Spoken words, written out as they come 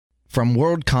From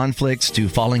world conflicts to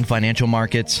falling financial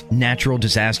markets, natural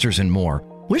disasters, and more.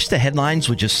 Wish the headlines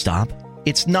would just stop?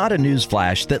 It's not a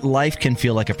newsflash that life can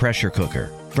feel like a pressure cooker.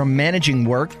 From managing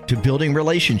work to building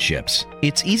relationships,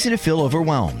 it's easy to feel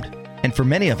overwhelmed. And for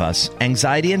many of us,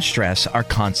 anxiety and stress are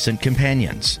constant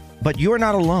companions. But you're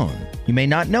not alone. You may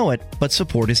not know it, but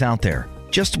support is out there,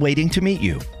 just waiting to meet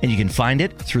you. And you can find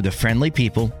it through the friendly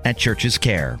people at Church's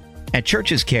Care. At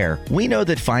Church's Care, we know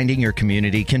that finding your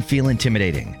community can feel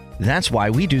intimidating. That's why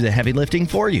we do the heavy lifting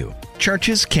for you.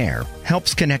 Church's Care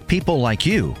helps connect people like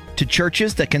you to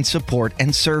churches that can support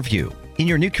and serve you. In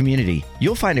your new community,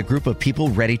 you'll find a group of people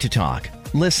ready to talk,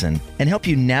 listen, and help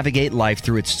you navigate life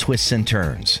through its twists and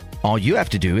turns. All you have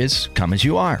to do is come as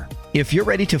you are. If you're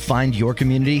ready to find your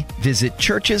community, visit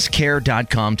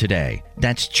churchescare.com today.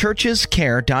 That's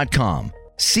churchescare.com.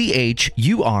 CHURCHES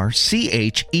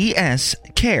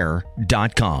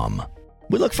care.com.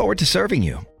 We look forward to serving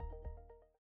you.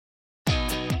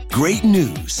 Great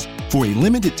news. For a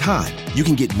limited time, you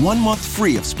can get 1 month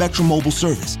free of Spectrum Mobile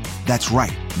service. That's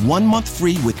right, 1 month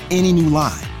free with any new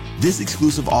line. This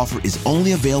exclusive offer is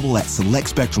only available at select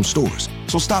Spectrum stores,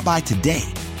 so stop by today.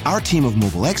 Our team of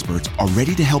mobile experts are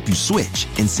ready to help you switch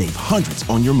and save hundreds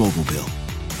on your mobile bill.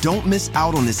 Don't miss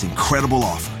out on this incredible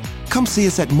offer. Come see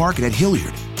us at Market at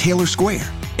Hilliard, Taylor Square,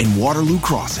 and Waterloo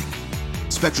Crossing.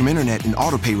 Spectrum Internet and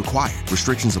auto pay required.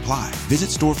 Restrictions apply. Visit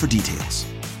store for details.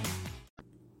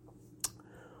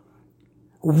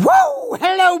 Whoa!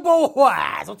 Hello,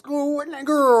 boys! What's going on,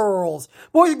 girls?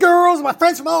 Boys and girls, my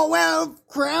friends from all around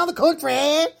the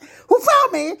country who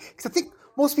found me, because I think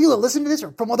most people that listen to this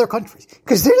are from other countries,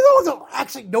 because they're the ones that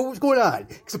actually know what's going on,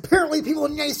 because apparently people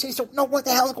in the United States don't know what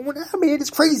the hell's going on, man.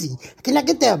 It's crazy. I cannot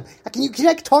get them. You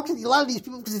cannot talk to a lot of these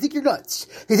people because they think you're nuts.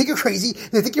 They think you're crazy.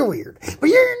 They think you're weird.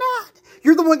 But you're not.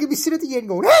 You're the one going to be sitting at the end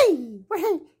going, hey,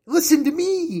 listen to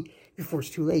me, before it's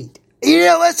too late. You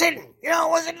don't listen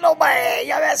to nobody.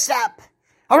 You messed up.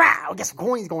 All right, I guess some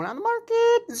coins going on the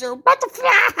market. They're about to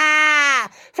fly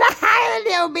a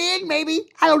little bit, maybe.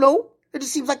 I don't know. It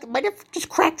just seems like it might have just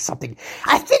cracked something.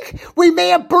 I think we may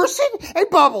have bursted a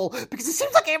bubble because it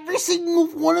seems like every single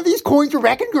one of these coins are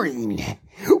back in green.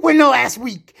 When the last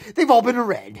week, they've all been in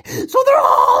red. So they're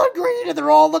all in green and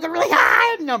they're all looking really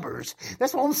high in numbers.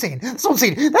 That's what I'm saying.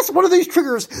 That's one of these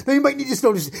triggers that you might need to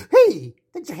notice. Hey,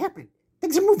 things are happening.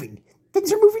 Things are moving.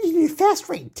 Things are moving at a fast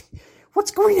rate.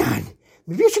 What's going on?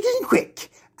 Maybe I should get in quick.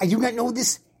 I do not know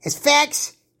this as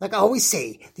facts. Like I always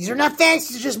say, these are not facts.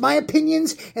 These are just my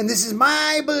opinions, and this is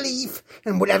my belief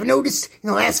and what I've noticed in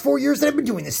the last 4 years that I've been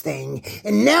doing this thing.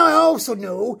 And now I also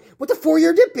know what the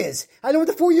 4-year dip is. I know what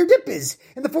the 4-year dip is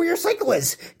and the 4-year cycle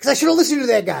is, because I should have listened to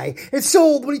that guy. It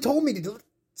sold when he told me to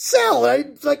sell. I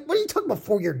was like, what are you talking about,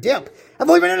 4-year dip? I've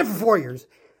only been in it for 4 years.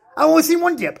 I've only seen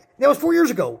one dip. That was 4 years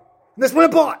ago. And that's what I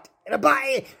bought. And I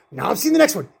buy. Now I'm seeing the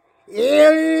next one.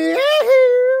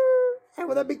 How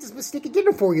will I make this mistake again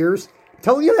in 4 years? I'm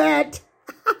telling you that.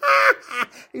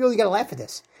 You only got to laugh at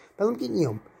this. But I'm getting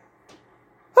you.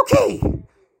 Okay.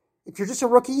 If you're just a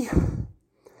rookie, you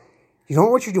don't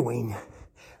know what you're doing.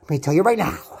 I'm going to tell you right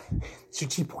now. These are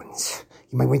cheap ones.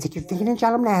 You might want to take your fingernails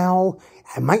on them now.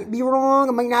 I might be wrong.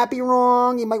 I might not be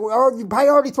wrong. You probably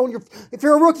already thrown if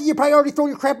you're a rookie, you probably already thrown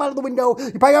your crap out of the window.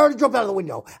 You probably already jumped out of the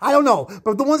window. I don't know.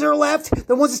 But the ones that are left,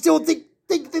 the ones that still think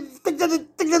that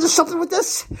there's something with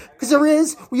this, because there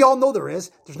is. We all know there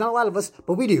is. There's not a lot of us,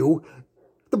 but we do.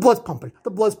 The blood's pumping,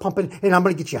 and I'm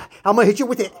going to get you. I'm going to hit you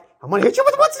with it. I'm going to hit you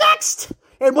with what's next,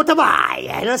 and what to buy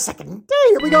in a second.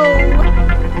 Here we go.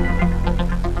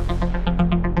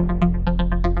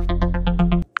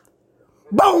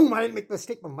 Boom! I didn't make the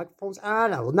mistake. My microphone's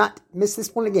on. I will not miss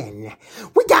this one again.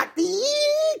 We got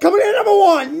the coming in at number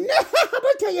one. I'm going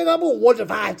to tell you number 1 to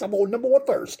 5. I'm going number 1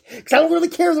 first. Because I don't really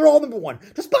care. They're all number 1.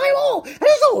 Just buy them all.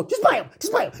 Just buy them.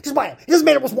 It doesn't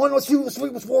matter what's 1, what's 2, what's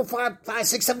 3, what's 4, 5,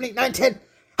 6, 7, 8, 9, 10.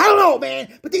 I don't know,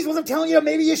 man. But these ones I'm telling you,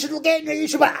 maybe you should look at, maybe you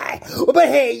should buy. But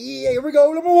hey, here we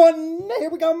go. Number 1. Here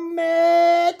we go,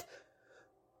 Matt.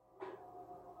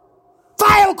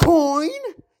 Filecoin.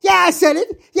 Yeah, I said it.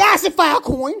 Yeah, I said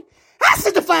Filecoin. I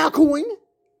said the Filecoin.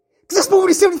 Because this moving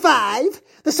to 75.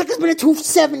 The sucker's been at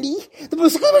 270. The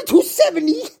sucker's been at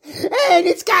 270. And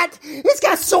it's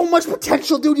got so much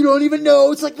potential, dude. You don't even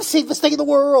know. It's like the safest thing in the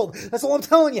world. That's all I'm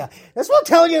telling you.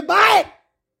 Buy it.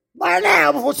 Buy it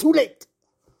now before it's too late.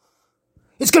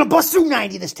 It's going to bust through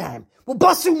 90 this time. Well,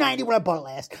 bust through 90 when I bought it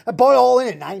last. I bought it all in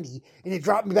at 90, and it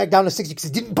dropped me back down to 60 because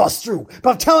it didn't bust through. But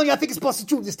I'm telling you, I think it's busted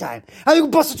through this time. I think we're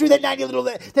busted through that little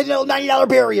 $90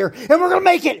 barrier, and we're going to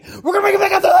make it. We're going to make it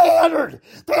back up to 800,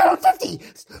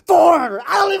 350, 400.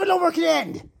 I don't even know where it can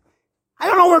end.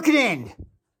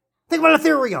 Think about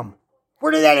Ethereum.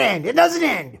 Where did that end? It doesn't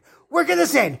end. Where can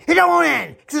this end? It don't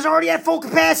end, because it's already at full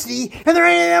capacity, and there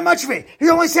ain't that much of it.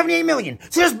 There's only 78 million,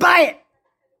 so just buy it.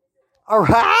 All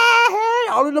right,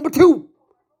 on to number 2.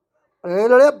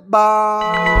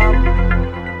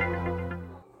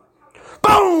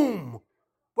 Boom!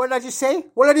 What did I just say?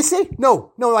 What did I just say?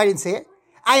 No, I didn't say it.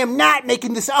 I am not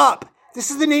making this up.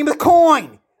 This is the name of the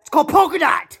coin. It's called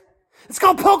Polkadot.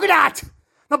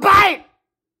 Now buy it.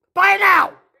 Buy it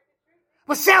now.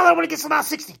 But sell it when it gets to about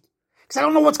 60. Because I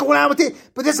don't know what's going on with it,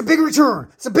 but that's a big return.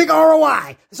 It's a big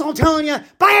ROI. That's all I'm telling you.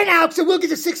 Buy it now, because it will get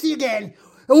to 60 again.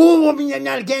 Oh, I mean,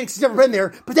 not again, because it's never been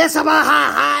there. But that's about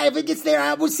high. If it gets there,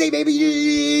 I would say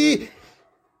maybe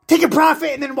take a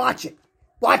profit and then watch it.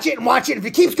 Watch it. If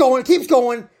it keeps going,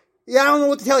 yeah, I don't know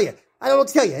what to tell you.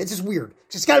 It's just weird.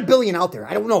 Just got $1 billion out there.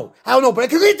 I don't know, but I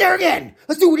could get there again.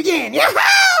 Let's do it again. Yeah,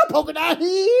 Polkadot.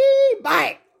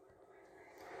 Buy it.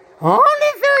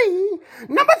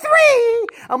 Number 3.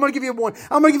 I'm gonna give you one.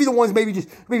 I'm gonna give you the ones maybe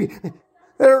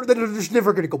they're just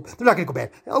never gonna go. They're not gonna go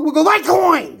bad. We'll go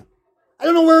Litecoin. I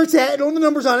don't know where it's at. I don't know the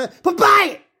numbers on it, but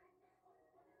buy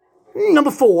it.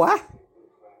 Number 4. I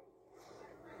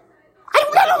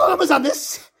don't know the numbers on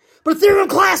this, but Ethereum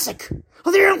Classic.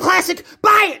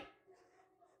 Buy it.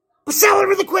 But sell it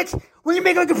really quick when you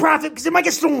make a good profit, because it might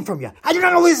get stolen from you. I do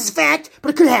not know this is a fact, but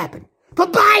it could happen.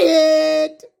 But buy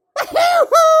it.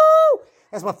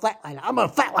 That's my flatline. I'm a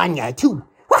flatline guy too.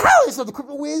 Woohoo! This is the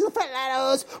crypto whiz and the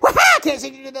flatliners. Woohoo! Can't say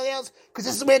anything else, because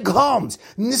this is where it comes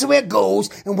and this is where it goes.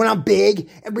 And when I'm big,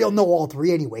 everybody will know all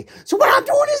 3 anyway. So what I'm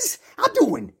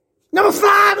doing number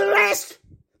 5 and last,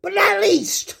 but not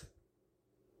least.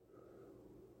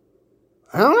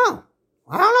 I don't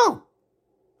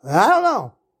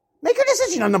know. Make a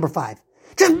decision on number 5.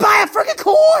 Just buy a freaking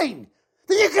coin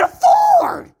that you can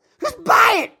afford. Just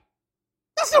buy it.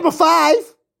 That's number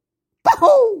 5.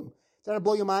 Boom! Did that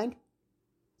blow your mind?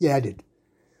 Yeah, I did.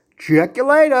 Check you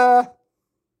later.